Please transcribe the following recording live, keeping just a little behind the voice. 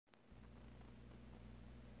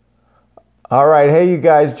All right, hey you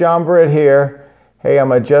guys, Britt here. Hey,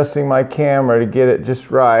 I'm adjusting my camera to get it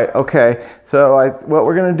just right. Okay, so what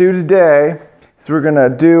we're going to do today is we're going to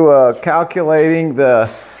do calculating the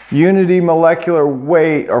unity molecular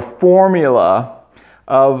weight or formula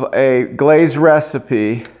of a glaze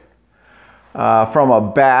recipe from a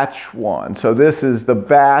batch one. So the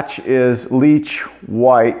batch is Leach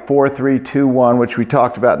White 4321, which we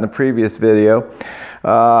talked about in the previous video.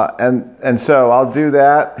 And so I'll do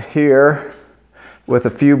that here with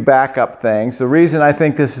a few backup things. The reason I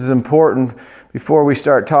think this is important before we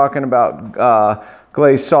start talking about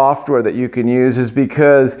glaze software that you can use is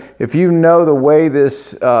because if you know the way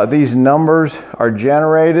these numbers are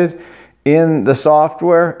generated in the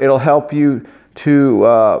software, it'll help you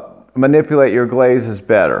to manipulate your glazes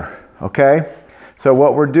better, okay? So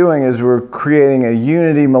what we're doing is we're creating a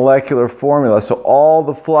unity molecular formula. So all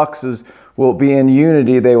the fluxes will be in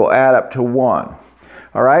unity. They will add up to 1,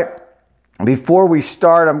 all right? Before we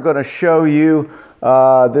start, I'm going to show you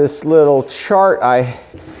this little chart I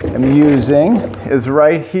am using is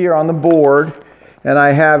right here on the board, and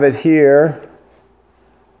I have it here.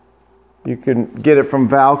 You can get it from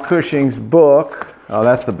Val Cushing's book. Oh,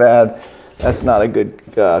 that's not a good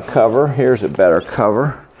cover. Here's a better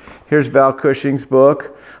cover. Here's Val Cushing's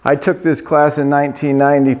book. I took this class in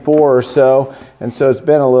 1994 or so, and so it's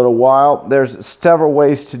been a little while. There's several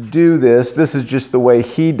ways to do this. This is just the way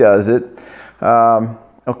he does it.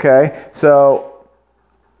 Okay, so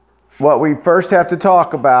what we first have to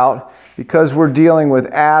talk about, because we're dealing with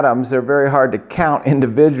atoms, they're very hard to count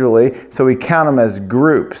individually, so we count them as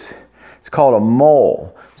groups. It's called a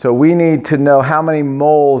mole. So we need to know how many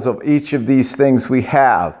moles of each of these things we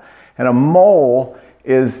have. And a mole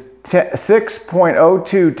is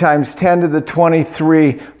 6.02 times 10 to the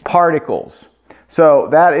 23 particles. So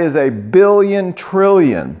that is a billion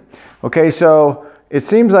trillion. Okay, so it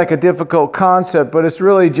seems like a difficult concept, but it's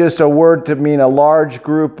really just a word to mean a large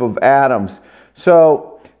group of atoms.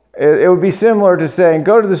 So it would be similar to saying,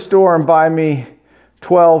 go to the store and buy me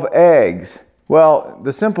 12 eggs. Well,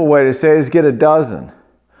 the simple way to say it is get a dozen.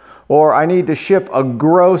 Or I need to ship a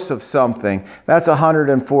gross of something. That's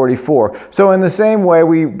 144. So in the same way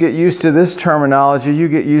we get used to this terminology, you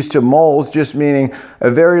get used to moles just meaning a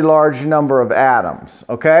very large number of atoms,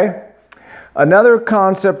 okay? Another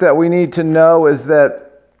concept that we need to know is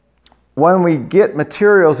that when we get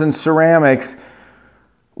materials in ceramics,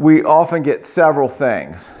 we often get several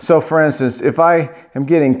things. So for instance, if I am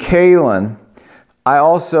getting kaolin, I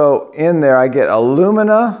also, in there, I get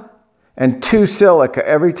alumina and 2 silica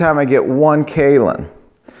every time I get 1 kaolin.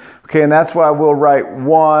 Okay, and that's why we'll write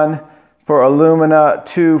 1 for alumina,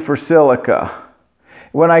 2 for silica.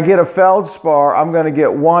 When I get a feldspar, I'm going to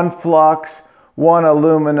get 1 flux, 1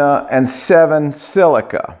 alumina, and 7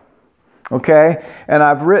 silica. Okay, and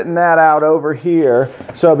I've written that out over here.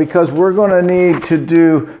 So because we're going to need to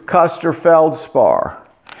do Custer feldspar.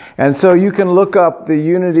 And so you can look up the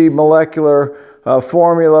unity molecular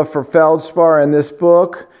formula for feldspar in this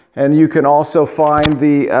book, and you can also find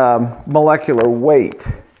the molecular weight.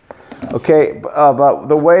 Okay, but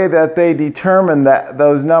the way that they determine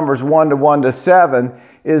those numbers 1 to 1 to 7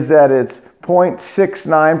 is that it's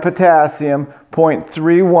 0.69 potassium,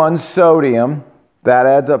 0.31 sodium, that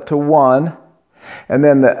adds up to 1, and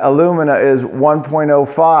then the alumina is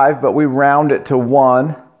 1.05, but we round it to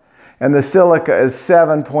 1, and the silica is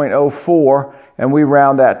 7.04, and we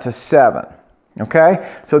round that to 7. Okay,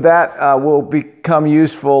 so that will become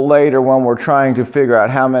useful later when we're trying to figure out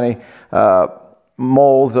how many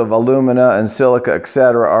moles of alumina and silica,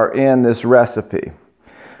 etc., are in this recipe.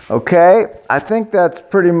 Okay, I think that's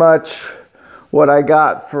pretty much what I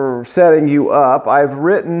got for setting you up. I've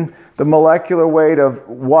written the molecular weight of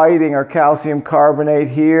whiting or calcium carbonate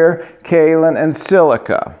here, kaolin, and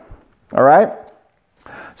silica. All right?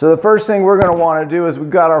 So the first thing we're going to want to do is we've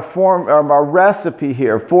got our recipe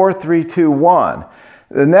here, 4321.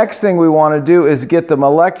 The next thing we want to do is get the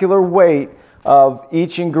molecular weight of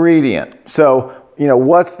each ingredient. So, you know,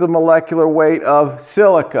 what's the molecular weight of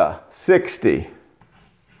silica? 60.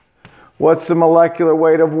 What's the molecular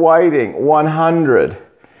weight of whiting? 100.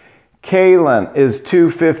 Kaolin is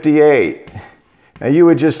 258. Now you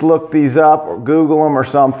would just look these up or Google them or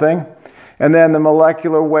something. And then the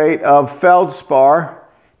molecular weight of feldspar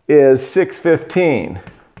is 615.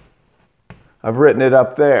 I've written it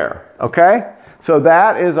up there, okay? So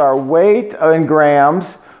that is our weight in grams,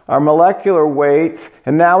 our molecular weights,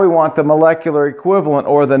 and now we want the molecular equivalent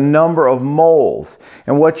or the number of moles.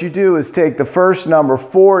 And what you do is take the first number,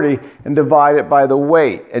 40, and divide it by the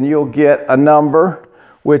weight, and you'll get a number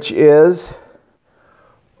which is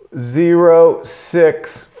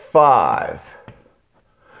 0.65.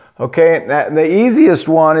 Okay, and the easiest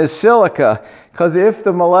one is silica, because if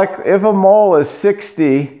a mole is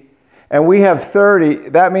 60 and we have 30,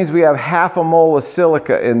 that means we have half a mole of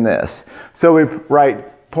silica in this. So we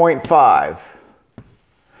write 0.5.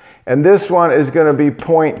 And this one is going to be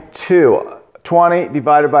 0.2, 20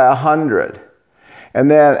 divided by 100.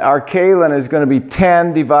 And then our kaolin is going to be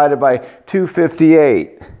 10 divided by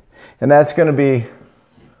 258. And that's going to be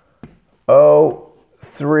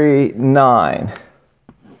 0.039.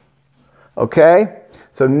 Okay?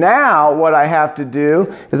 So now what I have to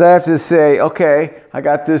do is I have to say, okay, I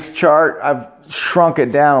got this chart. I've shrunk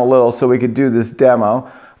it down a little so we could do this demo.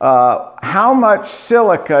 How much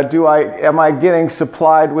silica am I getting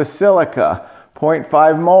supplied with silica?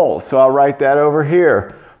 0.5 moles. So I'll write that over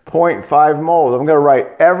here. 0.5 moles. I'm going to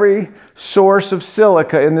write every source of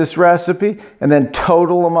silica in this recipe and then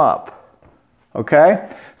total them up. Okay?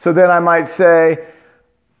 So then I might say,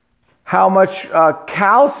 how much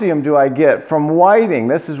calcium do I get from whiting?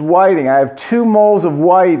 This is whiting. I have 2 moles of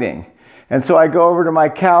whiting. And so I go over to my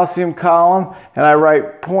calcium column and I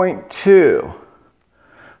write 0.2.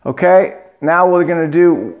 Okay, now we're going to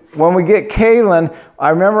do, when we get kaolin, I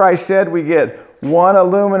remember I said we get 1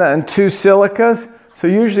 alumina and 2 silicas. So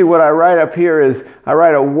usually what I write up here is I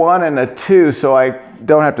write a 1 and a 2 so I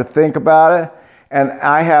don't have to think about it. And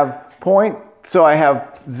I have so I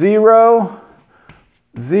have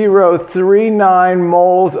 0.039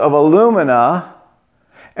 moles of alumina,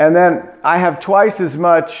 and then I have twice as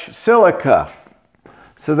much silica.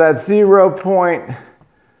 So that's 0.0.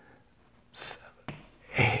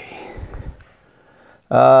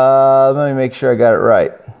 Let me make sure I got it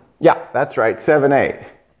right. Yeah, that's right, 7.8.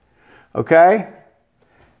 Okay?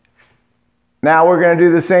 Now we're going to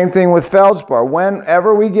do the same thing with feldspar.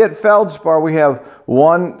 Whenever we get feldspar, we have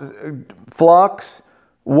 1 flux,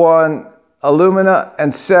 1 alumina,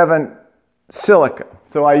 and 7 silica.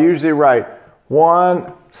 So I usually write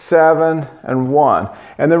 1, 7, and 1.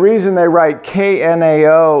 And the reason they write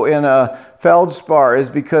KNaO in a feldspar is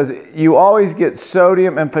because you always get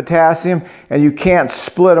sodium and potassium and you can't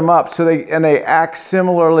split them up. So they act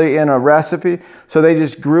similarly in a recipe, so they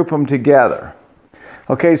just group them together.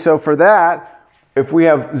 Okay, so for that, if we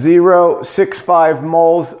have 0.65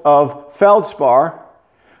 moles of feldspar,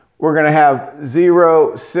 we're going to have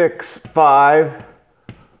 0.65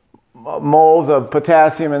 moles of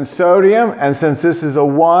potassium and sodium, and since this is a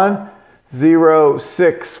 1,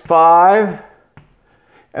 0.65,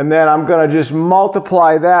 and then I'm going to just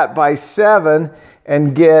multiply that by 7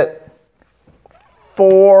 and get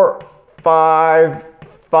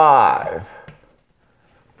 455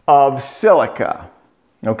 of silica.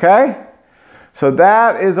 Okay? So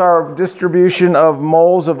that is our distribution of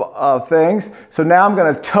moles of things. So now I'm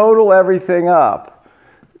going to total everything up.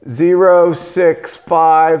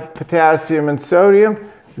 0.65 potassium and sodium,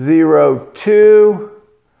 0.2,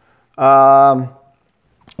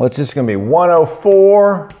 what's this going to be?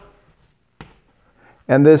 104,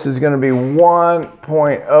 and this is going to be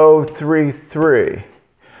 1.033.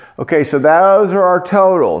 Okay, so those are our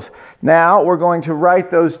totals. Now we're going to write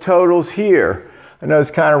those totals here. I know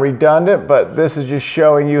it's kind of redundant, but this is just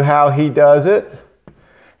showing you how he does it.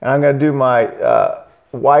 And I'm going to do my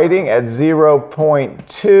whiting at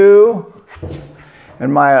 0.2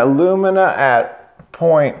 and my alumina at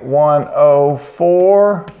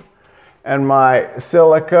 0.104 and my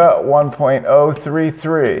silica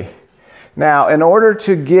 1.033. Now, in order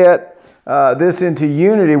to get this into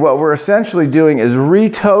unity, what we're essentially doing is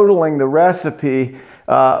retotaling the recipe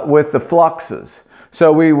with the fluxes.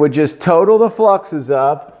 So we would just total the fluxes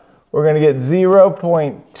up. We're going to get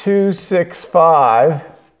 0.265.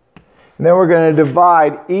 And then we're going to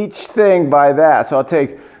divide each thing by that. So I'll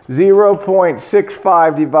take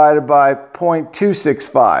 0.65 divided by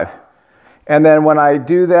 0.265. And then when I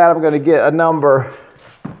do that, I'm going to get a number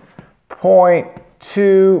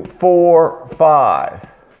 0.245.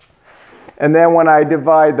 And then when I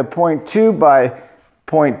divide the 0.2 by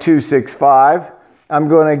 0.265, I'm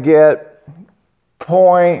going to get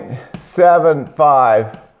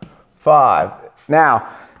 0.755. Now,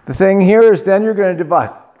 the thing here is then you're going to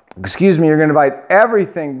divide, you're going to divide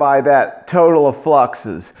everything by that total of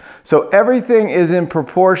fluxes. So everything is in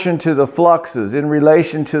proportion to the fluxes, in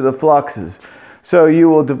relation to the fluxes. So you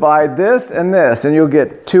will divide this, and you'll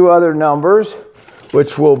get 2 other numbers,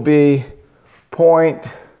 which will be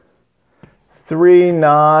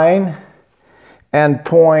 0.39 and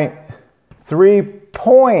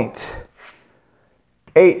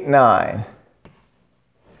 3.89.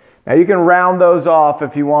 Now you can round those off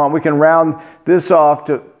if you want. We can round this off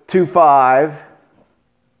to 2.5,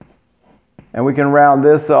 and we can round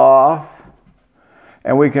this off,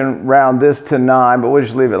 And we can round this to 9, but we'll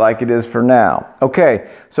just leave it like it is for now. Okay,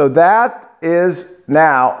 so that is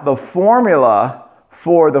now the formula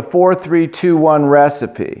for the 4321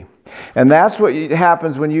 recipe. And that's what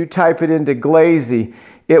happens when you type it into Glazy.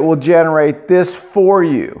 It will generate this for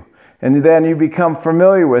you. And then you become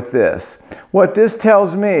familiar with this. What this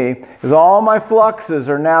tells me is all my fluxes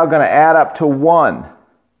are now going to add up to 1.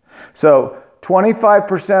 So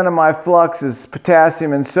 25% of my flux is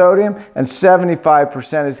potassium and sodium, and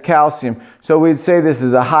 75% is calcium. So we'd say this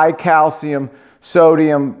is a high calcium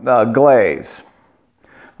sodium glaze.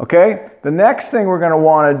 Okay, the next thing we're going to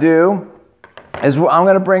want to do is I'm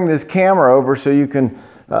going to bring this camera over so you can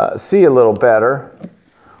see a little better.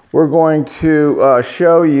 We're going to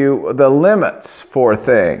show you the limits for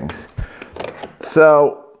things.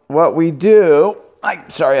 So what we do,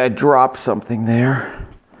 sorry, I dropped something there.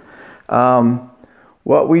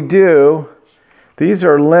 What we do, these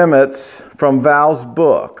are limits from Val's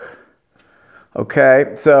book.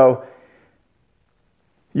 Okay, so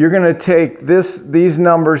you're going to take these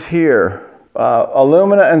numbers here,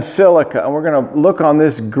 alumina and silica, and we're going to look on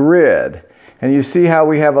this grid. And you see how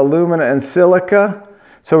we have alumina and silica?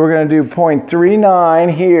 So we're going to do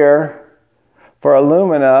 0.39 here for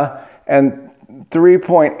alumina and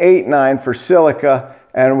 3.89 for silica.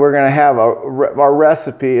 And we're going to have our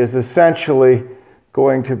recipe is essentially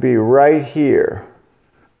going to be right here.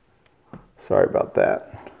 Sorry about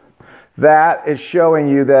that. That is showing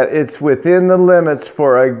you that it's within the limits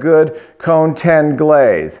for a good cone 10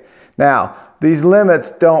 glaze. Now, these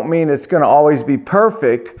limits don't mean it's going to always be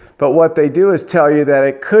perfect, but what they do is tell you that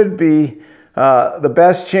it could be the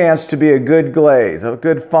best chance to be a good glaze, a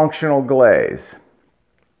good functional glaze.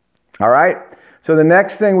 All right? So the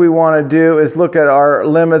next thing we want to do is look at our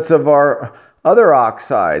limits of our other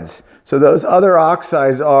oxides. So those other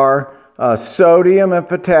oxides are sodium and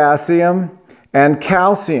potassium and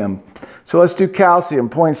calcium. So let's do calcium,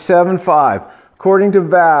 0.75. According to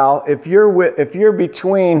Val, if you're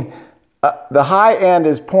between, the high end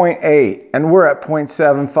is 0.8 and we're at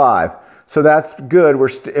 0.75. So that's good.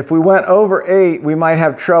 If we went over 8, we might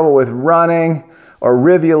have trouble with running or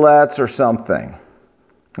rivulets or something.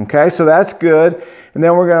 Okay, so that's good. And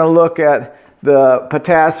then we're going to look at the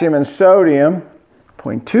potassium and sodium,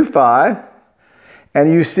 0.25.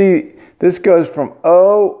 And you see this goes from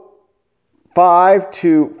 0.5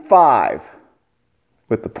 to 5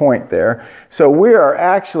 with the point there. So we are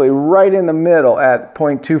actually right in the middle at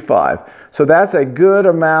 0.25. So that's a good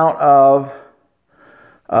amount of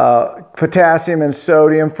potassium and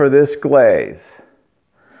sodium for this glaze.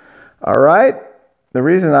 All right, the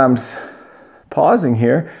reason I'm pausing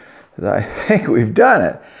here is I think we've done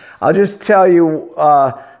it. I'll just tell you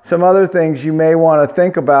some other things you may want to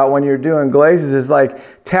think about when you're doing glazes is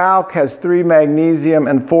like talc has 3 magnesium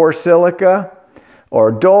and 4 silica,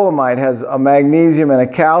 or dolomite has a magnesium and a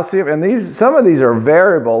calcium, and some of these are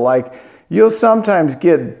variable. Like you'll sometimes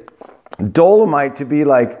get dolomite to be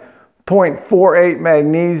like 0.48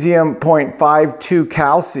 magnesium, 0.52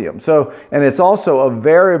 calcium. So, and it's also a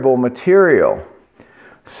variable material.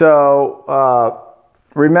 So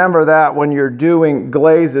remember that when you're doing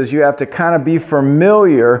glazes, you have to kind of be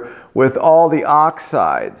familiar with all the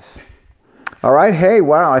oxides. All right, hey,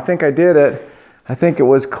 wow, I think I did it. I think it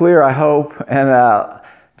was clear, I hope, and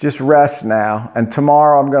just rest now. And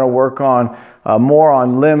tomorrow I'm going to work on more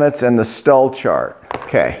on limits and the Stull chart.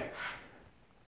 Okay.